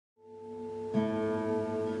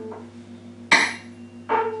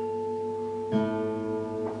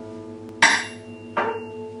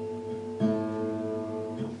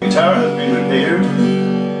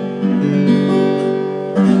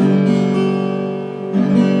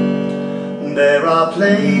are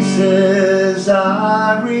places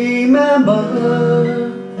I remember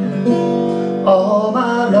all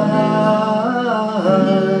my life,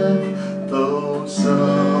 though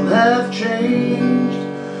some have changed,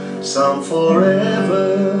 some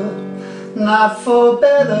forever, not for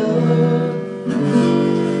better.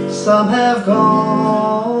 Some have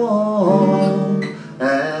gone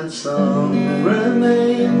and some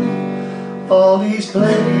remain. All these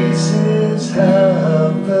places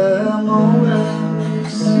have their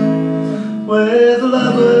moments with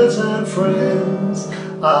lovers and friends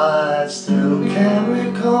I still can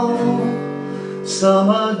recall. Some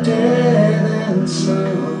are dead and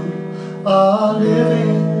some are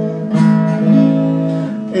living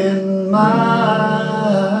in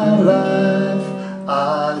my life.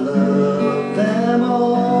 I love them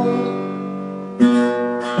all.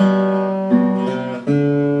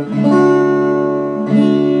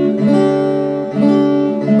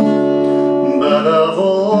 But of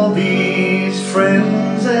all these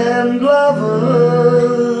friends and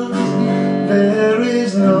lovers, there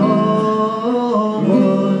is no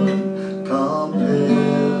one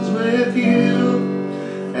compares with you,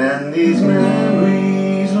 and these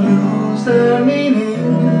memories lose their meaning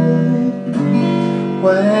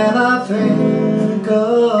when I think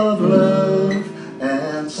of love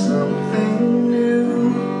and something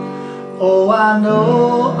new. Oh, I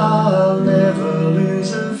know I'll never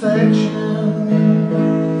lose affection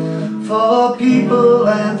for people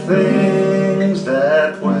and things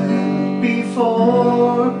that went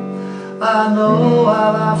before. I know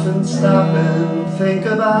I'll often stop and think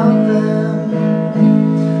about them.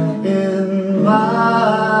 In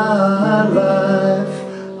my life,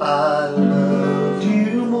 I loved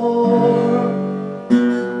you more.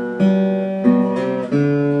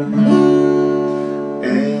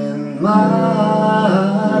 In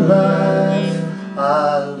my life,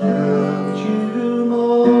 I loved you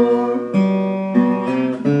more.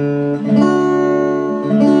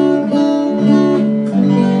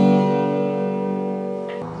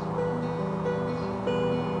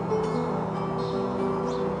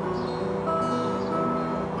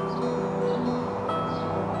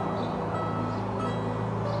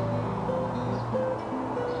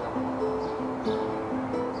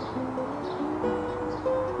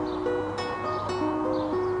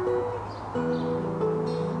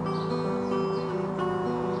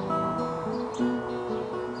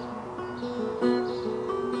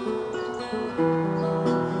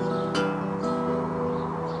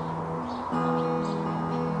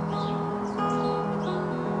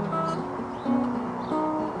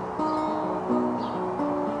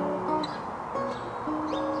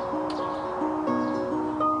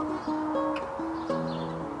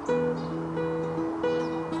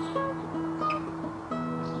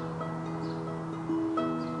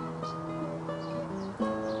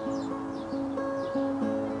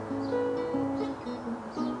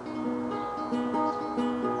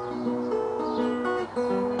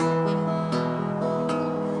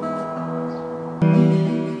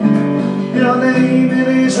 Your name it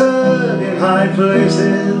is heard in high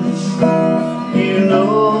places. You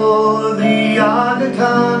know the Aga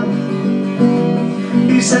Khan.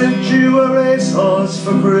 He sent you a racehorse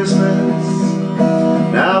for Christmas.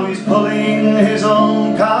 Now he's pulling his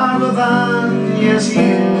own caravan. Yes, he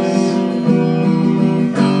is.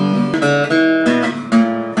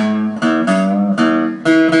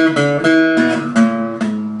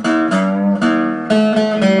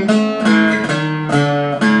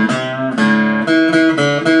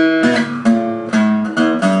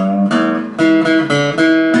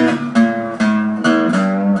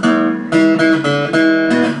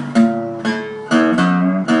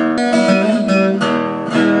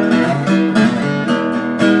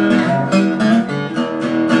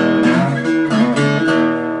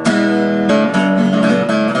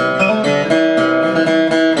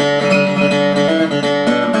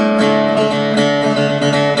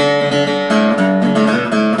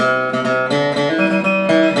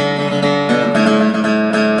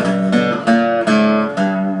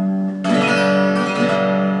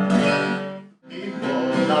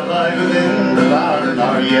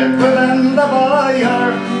 Yet within the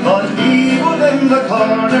byre, but he within the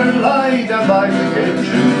corner lied by the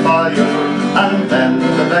kitchen fire. And then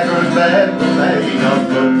the beggar's bed was made of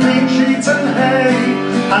good clean sheets and hay,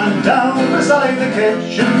 and down beside the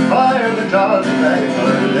kitchen fire the jolly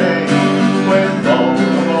beggar lay, with all